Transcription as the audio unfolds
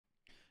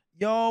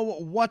Yo,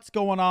 what's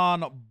going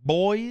on,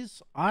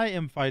 boys? I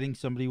am fighting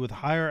somebody with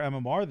higher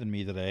MMR than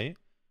me today,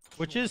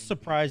 which is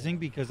surprising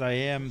because I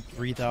am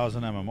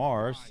 3000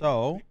 MMR.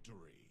 So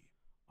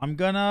I'm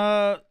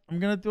gonna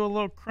do a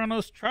little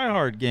Chronos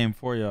tryhard game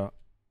for you.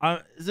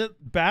 Is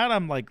it bad?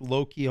 I'm like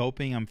low key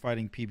hoping I'm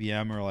fighting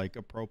PBM or like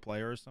a pro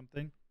player or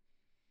something.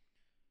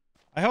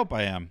 I hope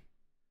I am.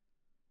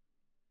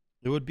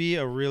 It would be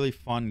a really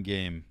fun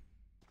game.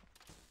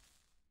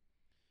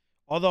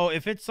 Although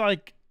if it's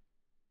like,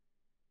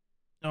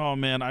 oh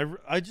man,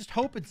 I just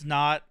hope it's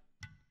not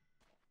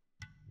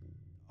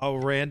a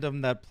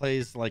random that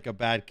plays like a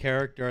bad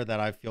character that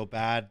I feel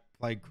bad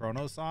playing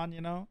Chronos on,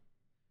 you know?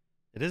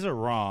 It is a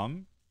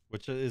ROM,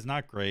 which is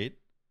not great.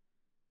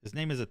 His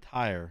name is a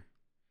Tire.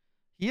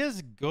 He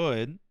is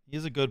good. He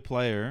is a good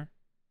player.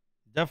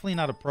 Definitely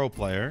not a pro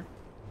player.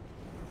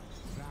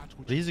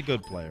 But he's a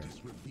good player.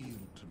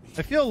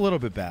 I feel a little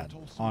bit bad,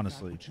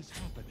 honestly.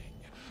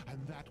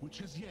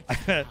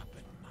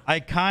 I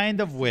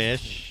kind of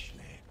wish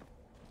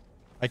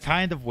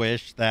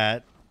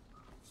that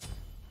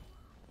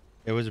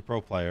it was a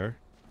pro player.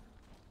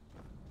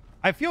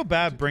 I feel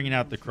bad bringing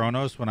out the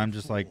Chronos when I'm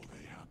just like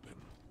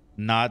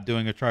not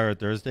doing a Tryhard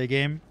Thursday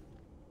game,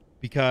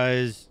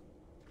 because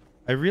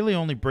I really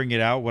only bring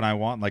it out when I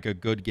want like a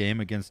good game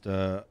against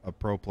a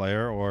pro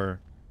player, or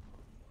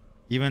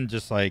even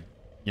just like,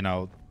 you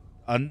know,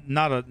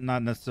 not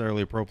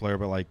necessarily a pro player,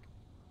 but like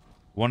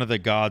one of the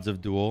gods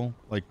of Duel,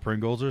 like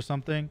Pringles or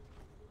something.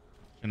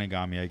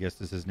 Shinigami, I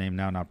guess is his name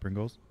now, not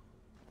Pringles.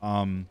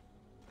 But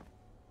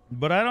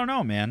I don't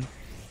know, man.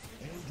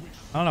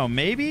 I don't know.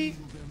 Maybe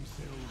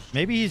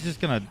he's just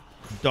gonna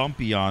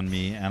dumpy on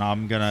me, and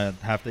I'm gonna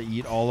have to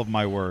eat all of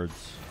my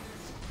words.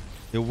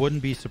 It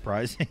wouldn't be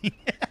surprising.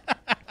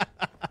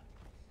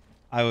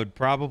 I would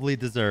probably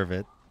deserve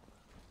it.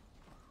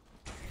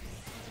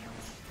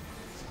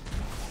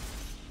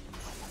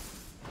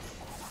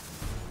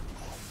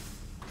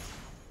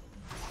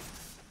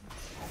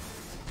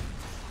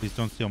 Please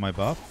don't steal my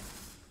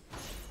buff.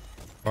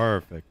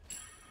 Perfect.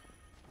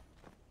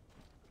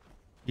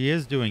 He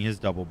is doing his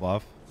double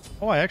buff.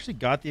 Oh, I actually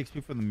got the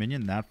XP from the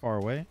minion that far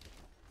away.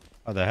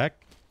 How the heck?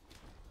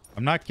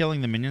 I'm not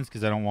killing the minions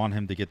because I don't want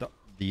him to get the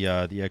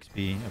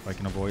XP if I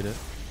can avoid it.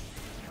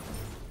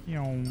 You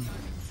know,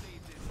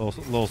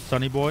 little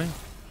sunny boy.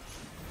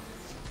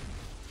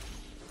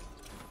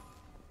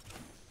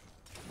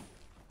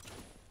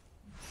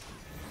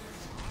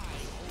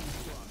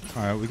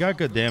 All right, we got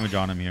good damage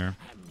on him here.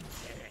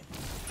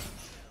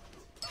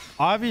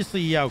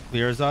 Obviously, he out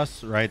clears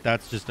us, right?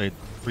 That's just a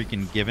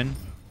freaking given.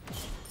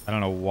 I don't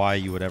know why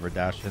you would ever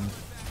dash in.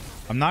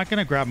 I'm not going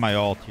to grab my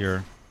ult here.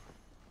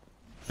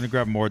 I'm going to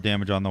grab more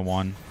damage on the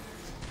one.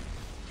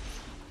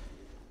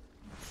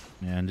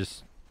 Yeah, and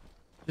just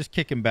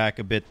kick him back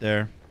a bit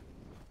there.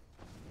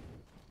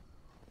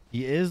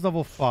 He is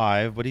level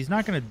 5, but he's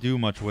not going to do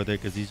much with it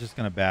because he's just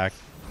going to back.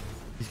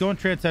 He's going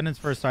Transcendence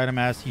first item,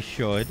 as he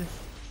should.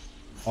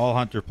 All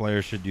Hunter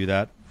players should do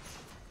that.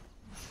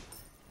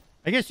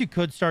 I guess you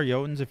could start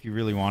Jotuns if you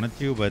really wanted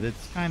to, but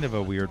it's kind of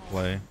a weird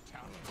play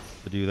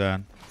to do that.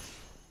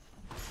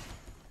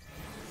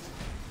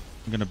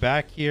 I'm going to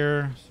back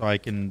here so I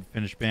can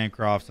finish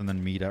Bancrofts and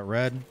then meet at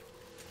red.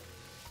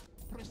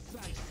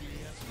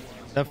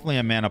 Definitely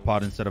a mana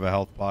pot instead of a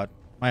health pot.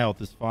 My health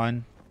is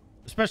fine,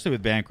 especially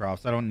with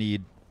Bancrofts. I don't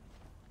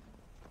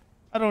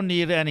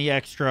need any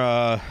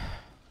extra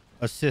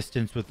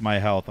assistance with my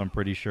health, I'm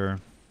pretty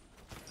sure.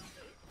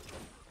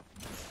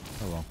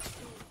 Oh well.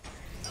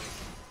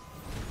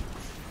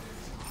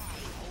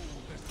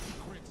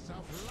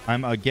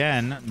 I'm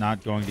again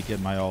not going to get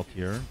my ult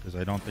here because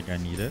I don't think I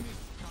need it.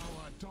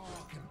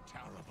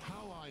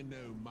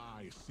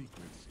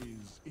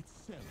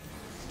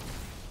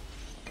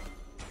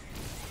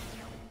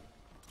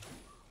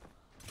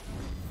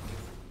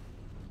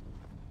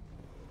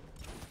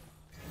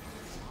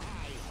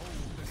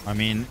 I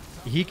mean,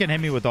 he can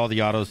hit me with all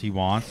the autos he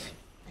wants.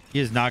 He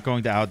is not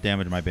going to out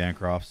damage my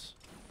Bancrofts.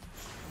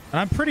 And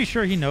I'm pretty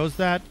sure he knows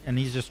that, and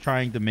he's just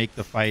trying to make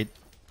the fight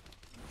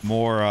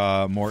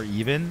more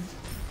even,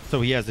 so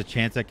he has a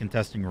chance at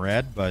contesting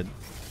red. But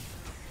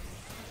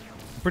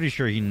I'm pretty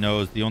sure he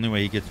knows the only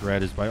way he gets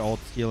red is by ult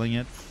stealing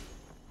it.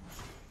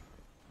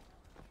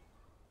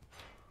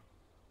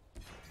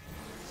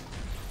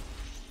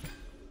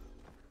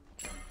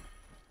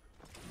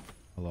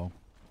 Hello.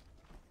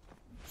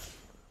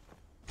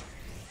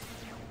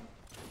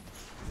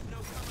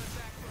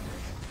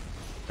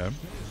 Okay.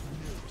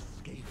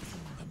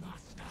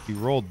 He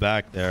rolled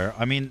back there.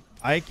 I mean,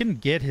 I can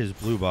get his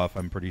blue buff,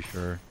 I'm pretty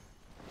sure.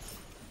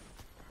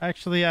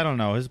 Actually, I don't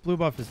know. His blue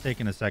buff is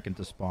taking a second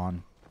to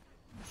spawn.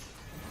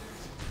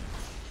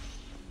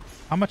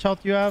 How much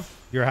health do you have?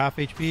 You're half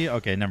HP?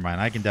 Okay, never mind.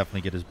 I can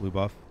definitely get his blue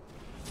buff.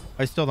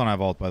 I still don't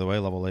have ult, by the way.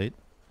 Level 8.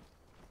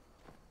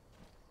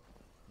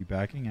 You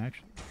backing,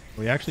 actually?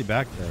 Well, he actually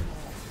backed there.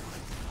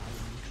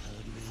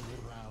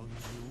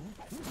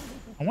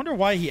 I wonder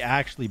why he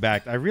actually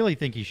backed. I really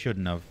think he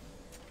shouldn't have.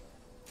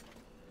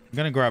 I'm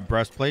going to grab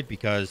Breastplate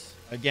because,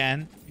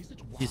 again,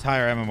 He's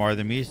higher MMR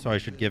than me, so I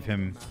should give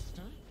him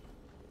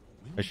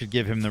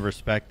the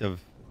respect of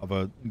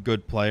a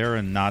good player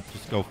and not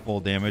just go full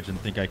damage and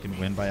think I can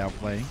win by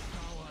outplaying.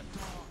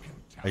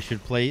 I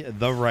should play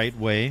the right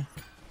way,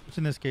 which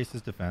in this case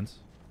is defense.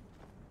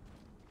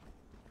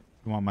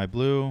 You want my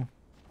blue?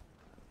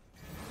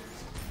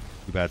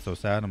 Too bad, so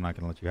sad. I'm not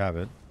going to let you have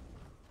it.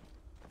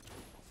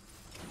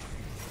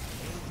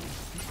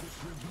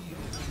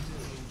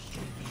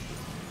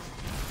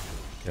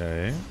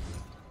 Okay.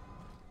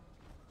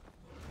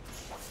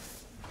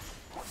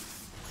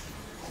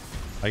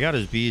 I got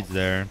his beads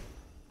there.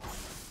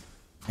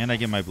 And I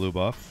get my blue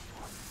buff.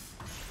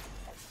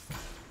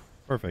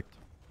 Perfect.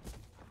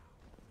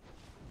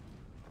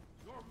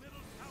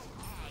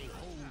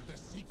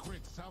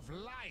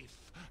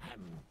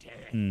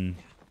 Hmm.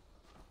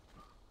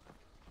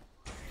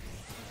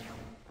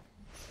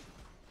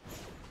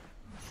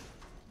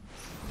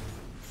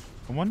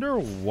 I wonder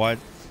what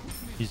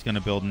he's going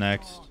to build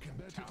next.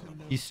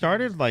 He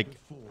started like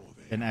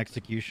an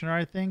executioner,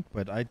 I think,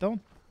 but I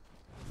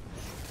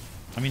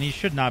mean, he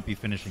should not be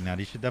finishing that.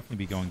 He should definitely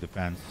be going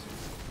defense.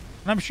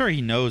 And I'm sure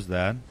he knows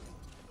that.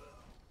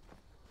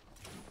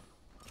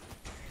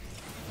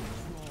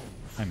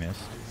 I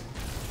missed.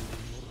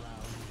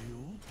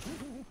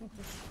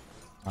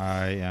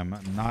 I am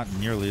not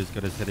nearly as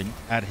good as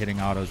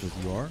hitting autos as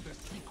you are.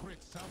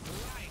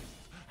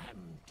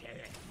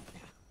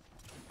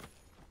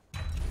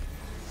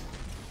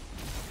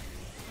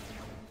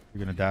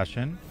 You're gonna dash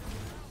in.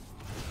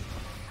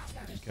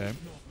 Okay.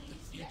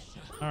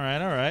 All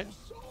right.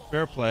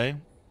 Fair play.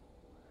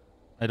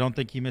 I don't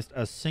think he missed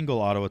a single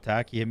auto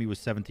attack. He hit me with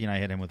 17. I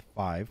hit him with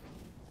 5.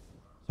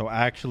 So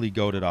actually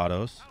goated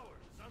autos.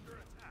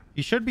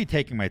 He should be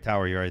taking my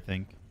tower here, I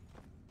think.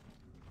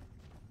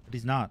 But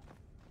he's not.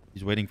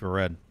 He's waiting for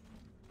red.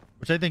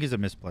 Which I think is a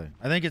misplay.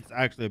 I think it's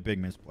actually a big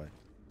misplay.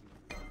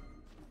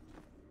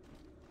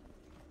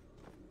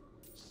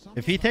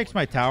 If he takes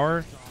my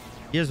tower,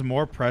 he has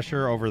more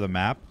pressure over the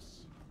map,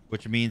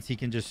 which means he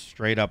can just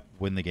straight up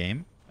win the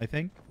game, I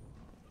think.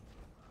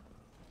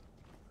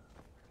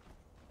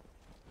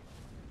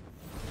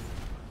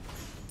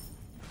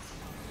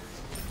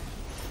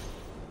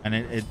 And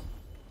it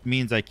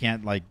means I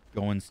can't, like,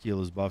 go and steal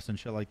his buffs and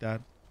shit like that.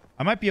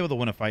 I might be able to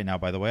win a fight now,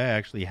 by the way. I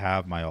actually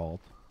have my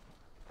ult.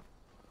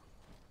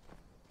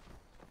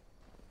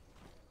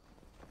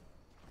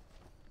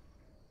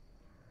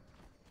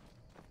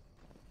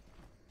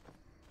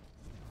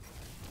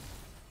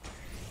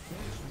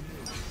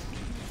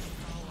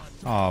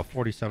 Oh,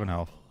 47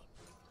 health.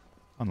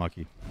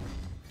 Unlucky.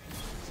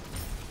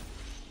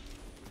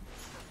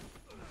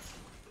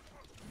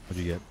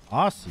 What'd you get?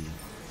 Aussie.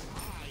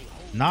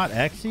 Not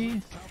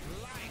Exy?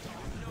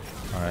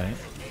 Alright.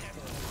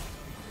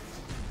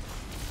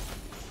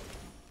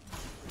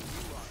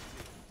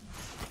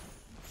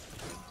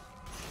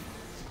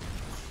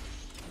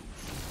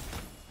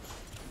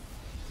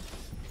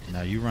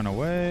 Now you run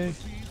away.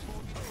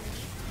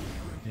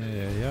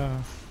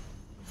 Yeah.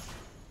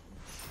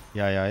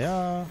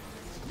 Yeah.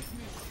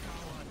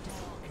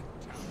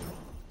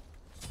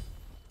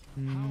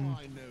 How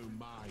I know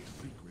my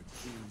secret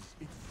is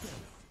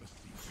itself a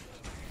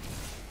secret.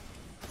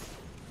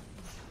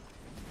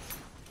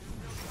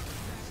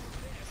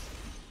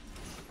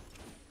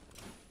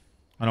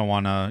 I don't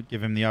want to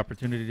give him the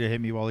opportunity to hit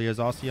me while he has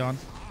Aussie on.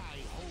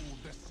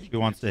 If he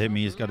wants to hit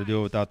me, he's got to do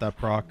it without that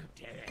proc.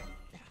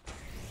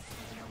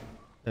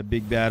 That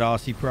big bad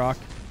Aussie proc.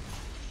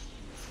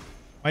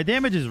 My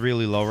damage is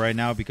really low right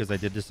now because I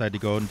did decide to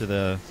go into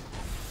the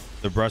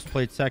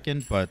breastplate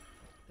second, but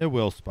it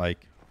will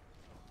spike.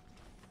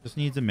 Just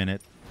needs a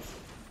minute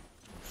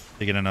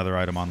to get another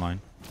item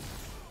online.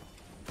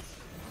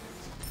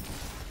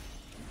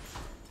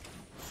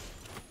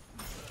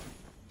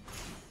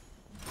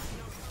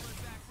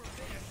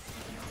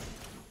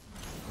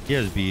 He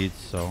has beads,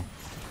 so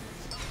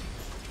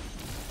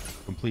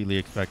completely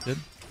expected.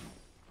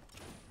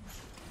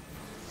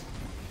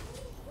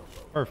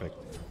 Perfect.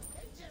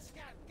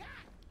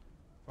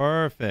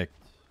 Perfect.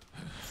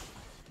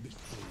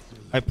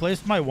 I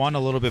placed my one a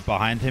little bit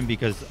behind him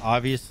because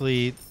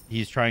obviously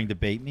he's trying to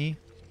bait me.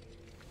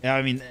 Yeah,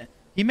 I mean,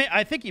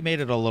 I think he made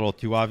it a little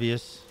too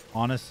obvious,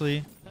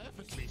 honestly,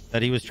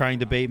 that he was trying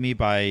to bait me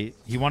by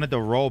he wanted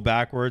to roll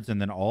backwards and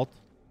then ult.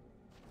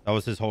 That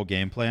was his whole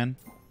game plan.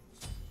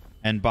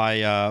 And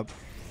by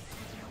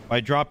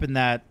dropping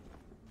that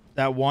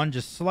one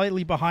just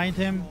slightly behind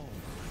him,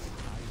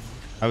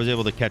 I was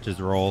able to catch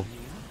his roll.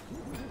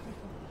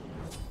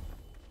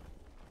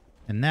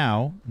 And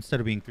now, instead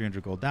of being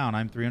 300 gold down,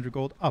 I'm 300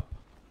 gold up.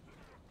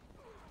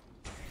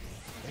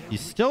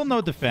 He's still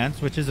no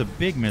defense, which is a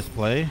big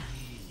misplay.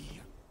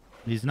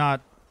 He's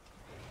not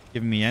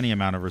giving me any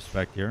amount of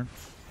respect here.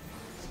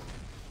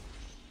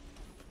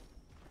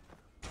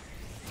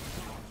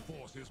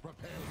 Forces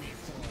prepare me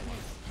for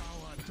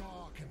power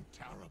dark and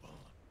terrible.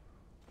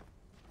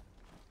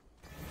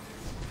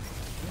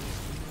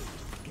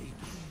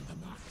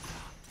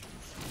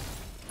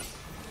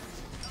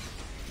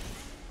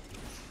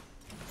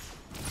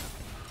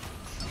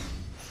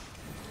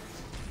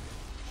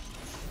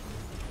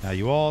 Now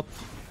you ult.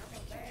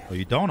 Oh,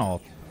 you don't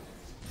ult.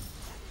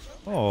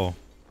 Oh.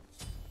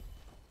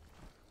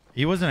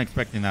 He wasn't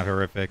expecting that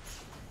horrific.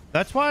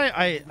 That's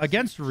why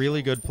against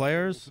really good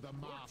players,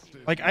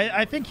 like,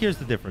 I think here's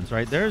the difference,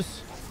 right? There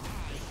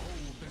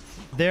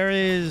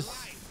is,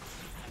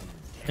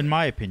 in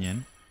my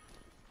opinion,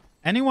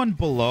 anyone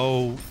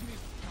below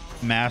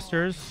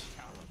Masters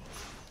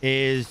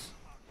is,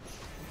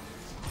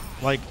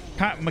 like,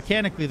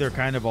 mechanically, they're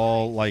kind of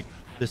all, like,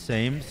 the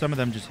same. Some of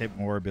them just hit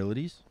more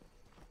abilities,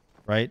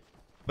 right?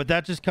 But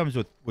that just comes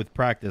with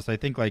practice. I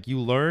think, like, you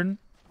learn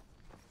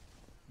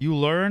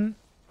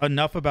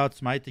enough about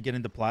Smite to get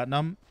into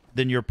Platinum,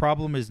 then your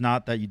problem is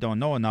not that you don't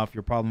know enough.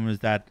 Your problem is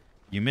that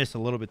you miss a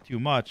little bit too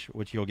much,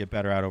 which you'll get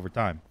better at over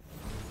time.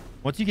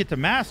 Once you get to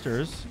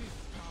Masters,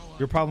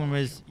 your problem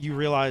is you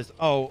realize,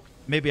 oh,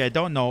 maybe I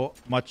don't know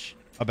much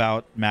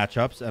about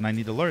matchups and I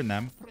need to learn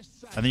them.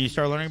 And then you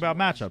start learning about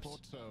matchups.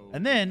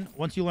 And then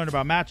once you learn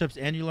about matchups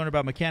and you learn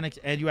about mechanics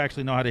and you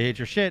actually know how to hit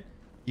your shit,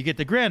 you get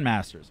to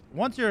Grandmasters.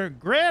 Once you're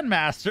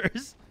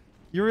Grandmasters,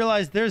 you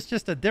realize there's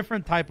just a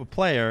different type of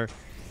player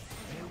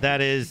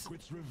that is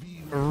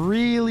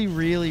really,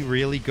 really,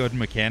 really good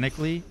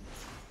mechanically,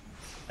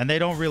 and they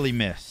don't really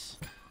miss.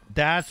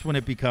 That's when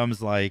it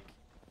becomes, like,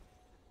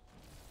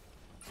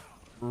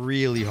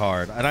 really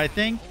hard. And I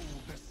think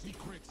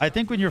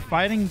when you're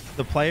fighting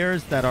the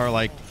players that are,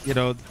 like, you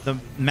know, the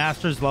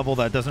Masters level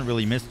that doesn't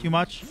really miss too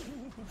much,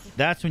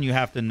 that's when you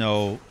have to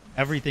know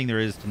everything there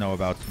is to know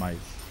about Smite.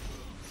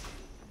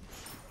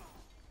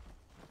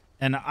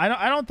 And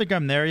I don't think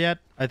I'm there yet.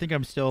 I think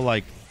I'm still,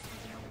 like,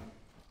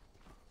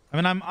 I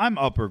mean, I'm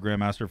upper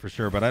Grandmaster for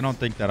sure, but I don't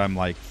think that I'm,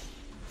 like,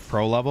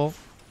 pro level.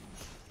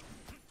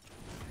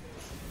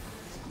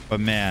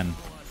 But man,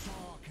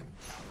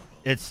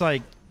 it's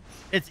like,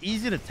 it's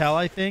easy to tell,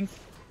 I think,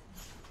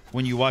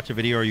 when you watch a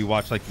video or you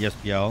watch, like, the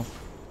SPL,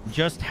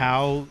 just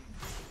how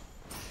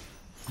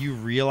you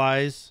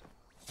realize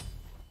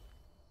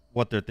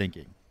what they're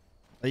thinking.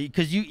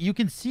 Because you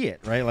can see it,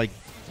 right? Like,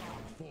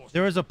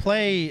 there was a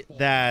play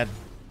that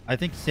I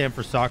think Sam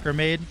for Soccer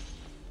made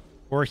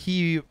where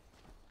he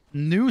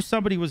knew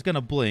somebody was going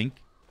to blink,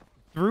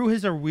 threw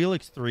his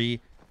Wheelix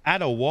 3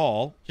 at a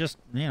wall, just,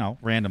 you know,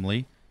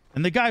 randomly,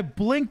 and the guy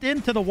blinked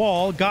into the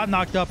wall, got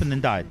knocked up, and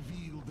then died.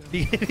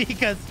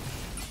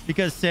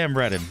 because Sam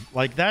read him.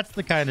 Like, that's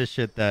the kind of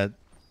shit that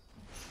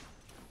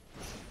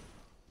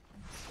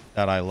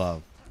I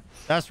love.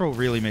 That's what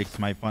really makes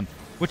Smite fun,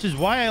 which is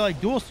why I like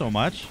Duel so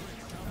much,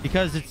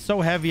 because it's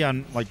so heavy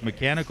on, like,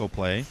 mechanical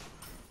play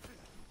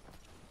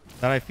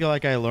that I feel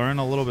like I learn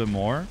a little bit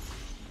more.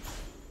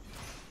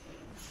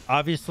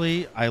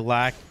 Obviously, I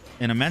lack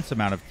an immense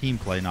amount of team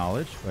play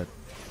knowledge, but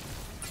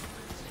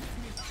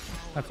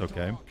that's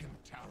okay.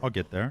 I'll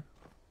get there.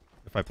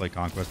 If I play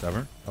Conquest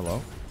ever.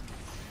 Hello.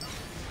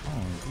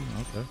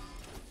 Oh, okay.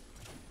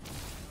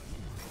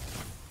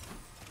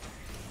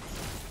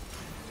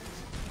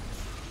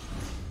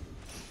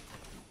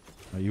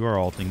 You are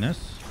ulting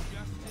this.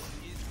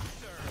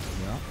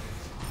 Yeah.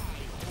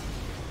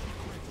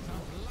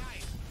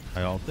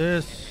 I ult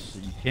this.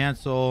 You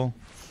cancel.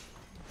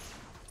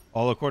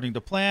 All according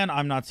to plan.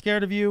 I'm not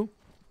scared of you.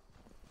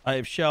 I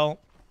have shell.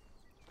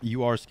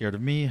 You are scared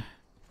of me,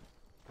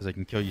 because I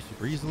can kill you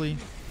super easily.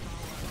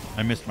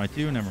 I missed my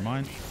 2. Never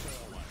mind.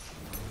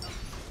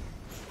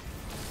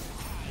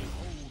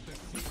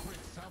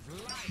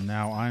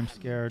 Now I'm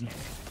scared.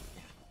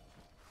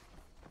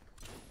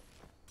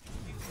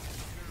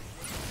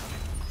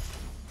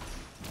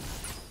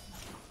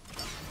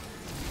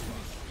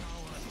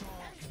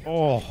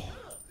 Oh.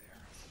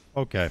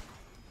 Okay.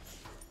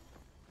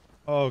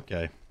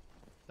 Okay.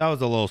 That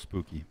was a little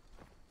spooky.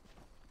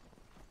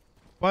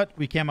 But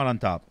we came out on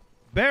top.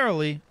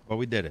 Barely, but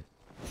we did it.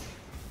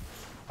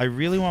 I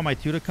really want my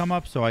 2 to come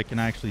up so I can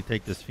actually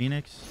take this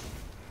Phoenix.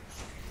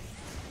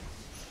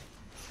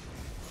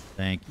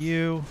 Thank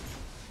you.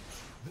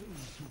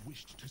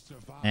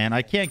 And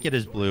I can't get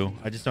his blue.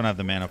 I just don't have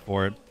the mana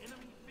for it.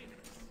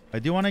 I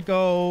do want to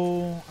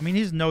go... I mean,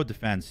 he's no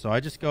defense, so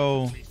I just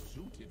go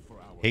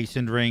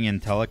Hastened Ring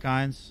and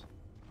Telekines.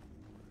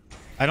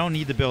 I don't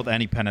need to build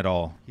any pen at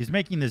all. He's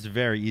making this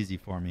very easy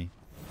for me.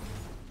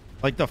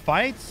 Like, the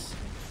fights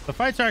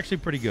are actually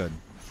pretty good.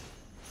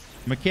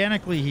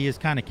 Mechanically, he is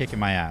kind of kicking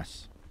my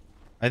ass.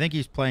 I think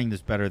he's playing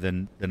this better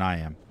than I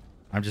am.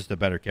 I'm just a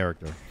better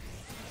character.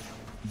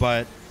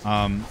 But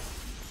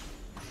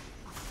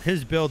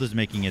his build is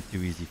making it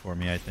too easy for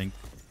me, I think.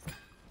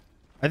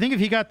 I think if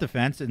he got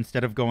defense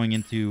instead of going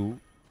into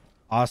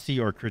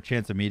Aussie or crit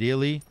chance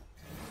immediately,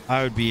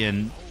 I would be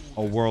in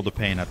a world of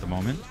pain at the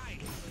moment.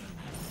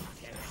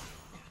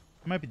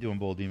 I might be doing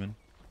Bull Demon.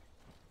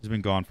 He's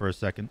been gone for a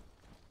second.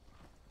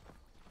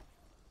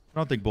 I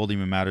don't think Bull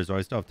Demon matters, though.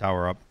 I still have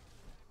Tower up.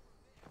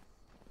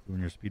 Doing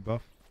your speed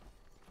buff.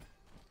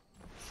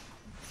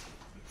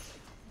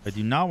 I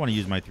do not want to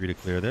use my 3 to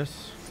clear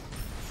this.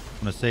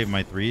 I'm going to save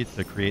my 3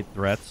 to create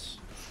threats.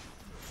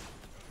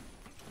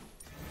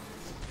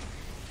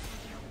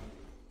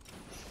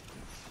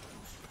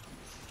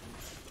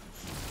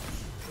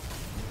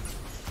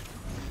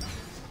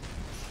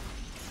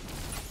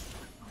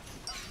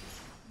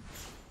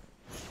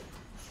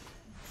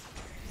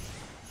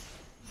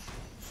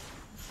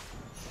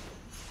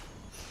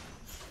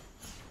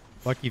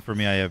 Lucky for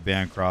me, I have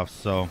Bancrofts,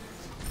 so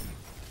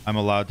I'm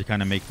allowed to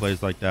kind of make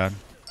plays like that.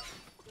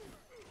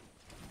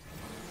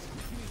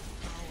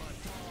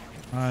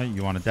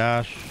 You want to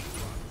dash?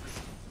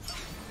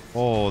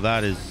 Oh,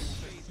 that is...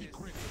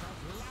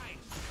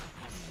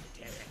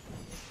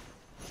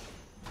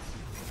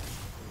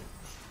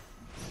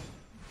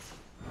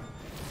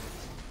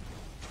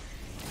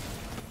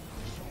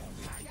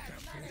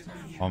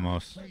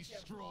 Almost.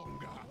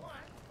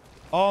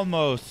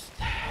 Almost.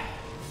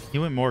 He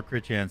went more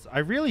crit chance. I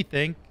really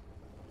think...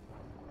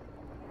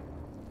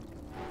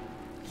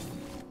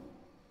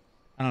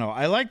 I don't know.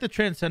 I like the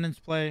Transcendence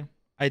play.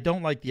 I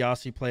don't like the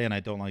Aussie play, and I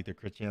don't like the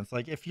crit chance.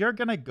 Like, if you're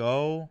gonna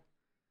go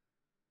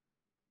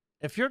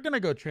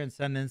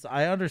Transcendence,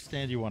 I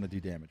understand you want to do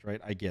damage,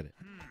 right? I get it.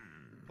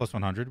 Plus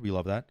 100. We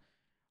love that.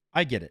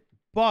 I get it.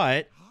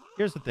 But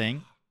here's the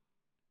thing.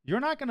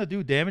 You're not gonna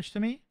do damage to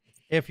me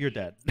if you're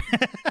dead.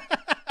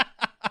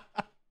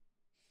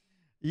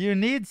 You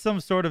need some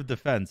sort of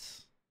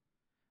defense.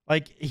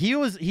 Like,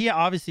 he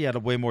obviously had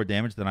way more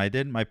damage than I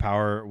did. My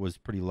power was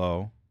pretty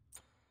low.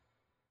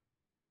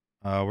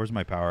 Where's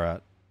my power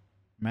at?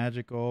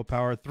 Magical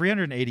power,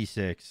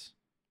 386.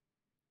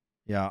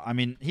 Yeah, I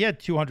mean, he had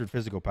 200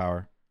 physical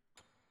power,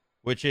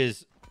 which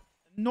is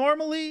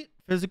normally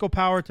physical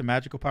power to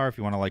magical power. If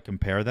you want to like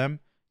compare them,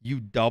 you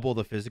double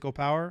the physical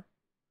power.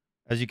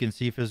 As you can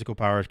see, physical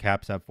power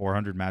caps at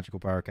 400, magical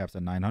power caps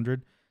at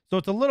 900. So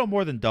it's a little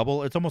more than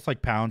double. It's almost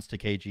like pounds to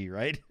kg,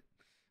 right?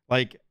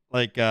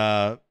 like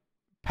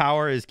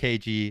power is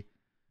kg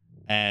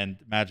and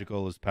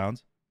magical is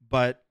pounds.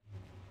 But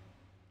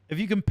if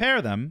you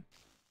compare them,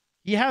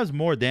 he has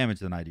more damage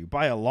than I do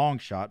by a long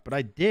shot. But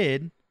I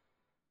did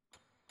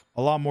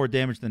a lot more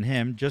damage than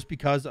him just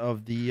because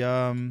of the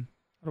how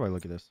do I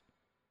look at this?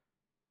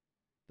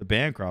 The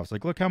Bancrofts.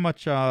 Like, look how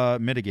much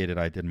mitigated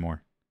I did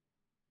more.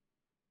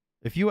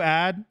 If you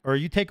add or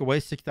you take away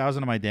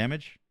 6,000 of my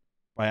damage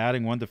by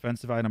adding one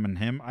defensive item in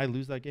him, I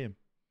lose that game.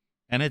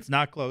 And it's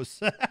not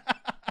close.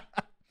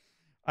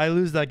 I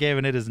lose that game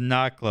and it is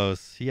not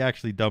close. He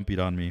actually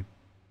dumpied on me.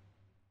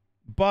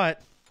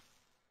 But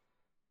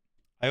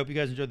I hope you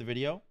guys enjoyed the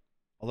video.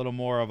 A little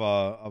more of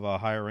a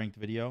higher ranked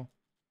video.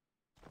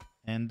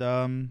 And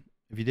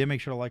if you did,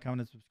 make sure to like,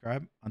 comment, and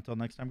subscribe. Until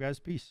next time, guys,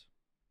 peace.